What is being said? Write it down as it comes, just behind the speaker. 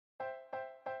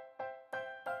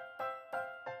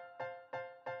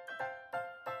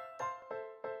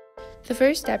The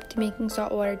first step to making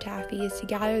saltwater taffy is to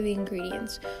gather the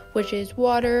ingredients, which is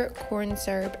water, corn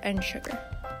syrup, and sugar.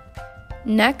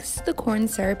 Next, the corn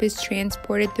syrup is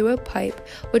transported through a pipe,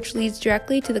 which leads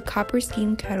directly to the copper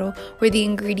steam kettle where the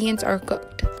ingredients are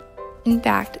cooked. In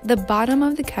fact, the bottom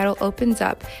of the kettle opens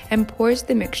up and pours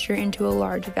the mixture into a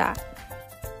large vat.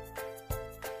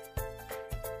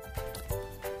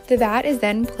 The vat is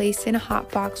then placed in a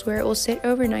hot box where it will sit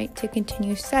overnight to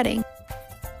continue setting.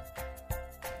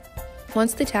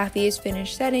 Once the taffy is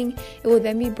finished setting, it will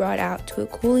then be brought out to a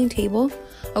cooling table.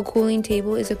 A cooling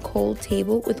table is a cold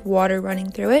table with water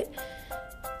running through it.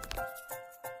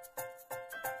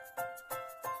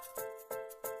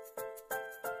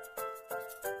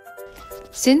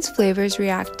 Since flavors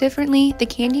react differently, the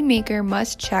candy maker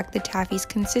must check the taffy's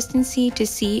consistency to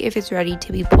see if it's ready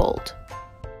to be pulled.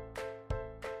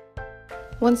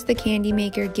 Once the candy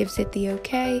maker gives it the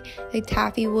okay, the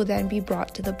taffy will then be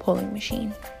brought to the pulling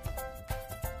machine.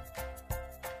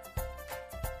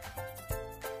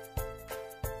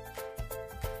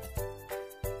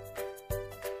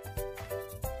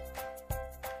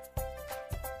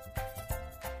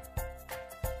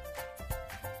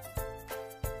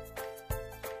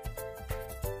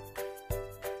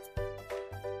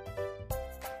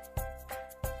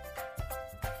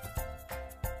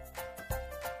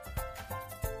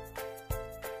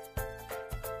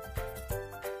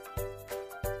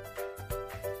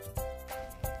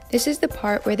 This is the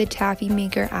part where the taffy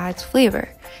maker adds flavor.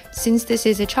 Since this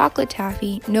is a chocolate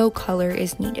taffy, no color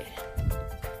is needed.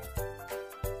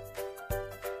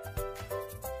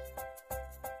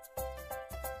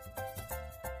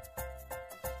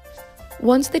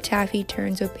 Once the taffy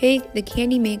turns opaque, the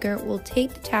candy maker will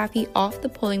take the taffy off the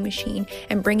pulling machine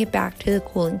and bring it back to the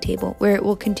cooling table, where it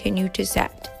will continue to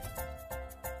set.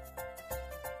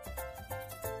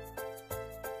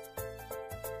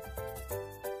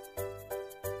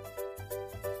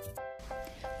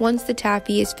 Once the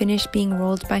taffy is finished being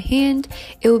rolled by hand,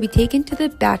 it will be taken to the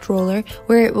batch roller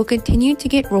where it will continue to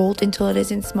get rolled until it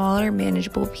is in smaller,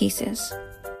 manageable pieces.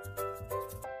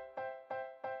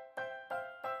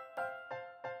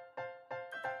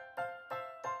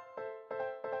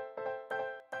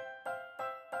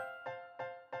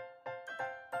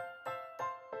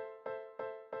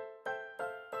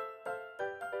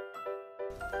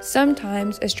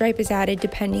 Sometimes a stripe is added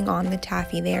depending on the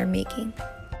taffy they are making.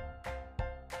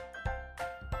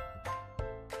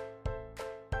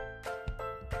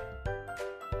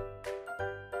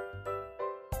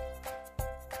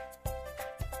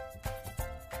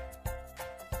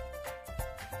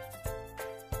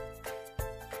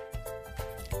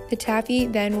 The taffy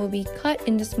then will be cut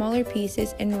into smaller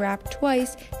pieces and wrapped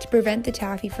twice to prevent the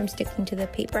taffy from sticking to the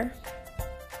paper.